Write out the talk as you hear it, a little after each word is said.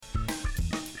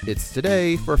It's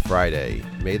today for Friday,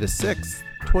 May the 6th,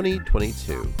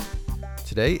 2022.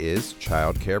 Today is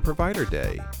Child Care Provider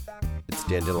Day. It's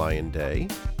Dandelion Day,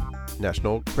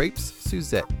 National Crepes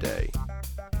Suzette Day,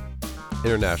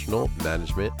 International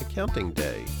Management Accounting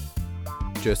Day,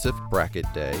 Joseph Brackett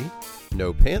Day,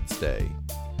 No Pants Day,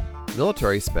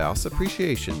 Military Spouse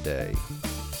Appreciation Day,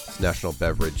 it's National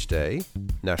Beverage Day,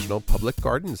 National Public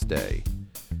Gardens Day,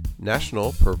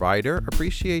 National Provider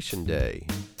Appreciation Day.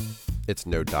 It's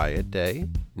No Diet Day,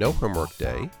 No Homework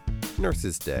Day,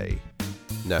 Nurses Day,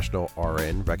 National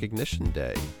RN Recognition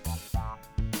Day.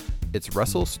 It's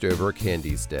Russell Stover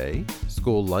Candies Day,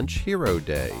 School Lunch Hero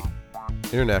Day,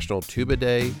 International Tuba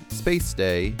Day, Space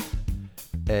Day,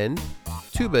 and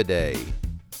Tuba Day.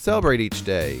 Celebrate each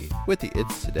day with the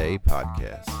It's Today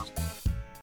podcast.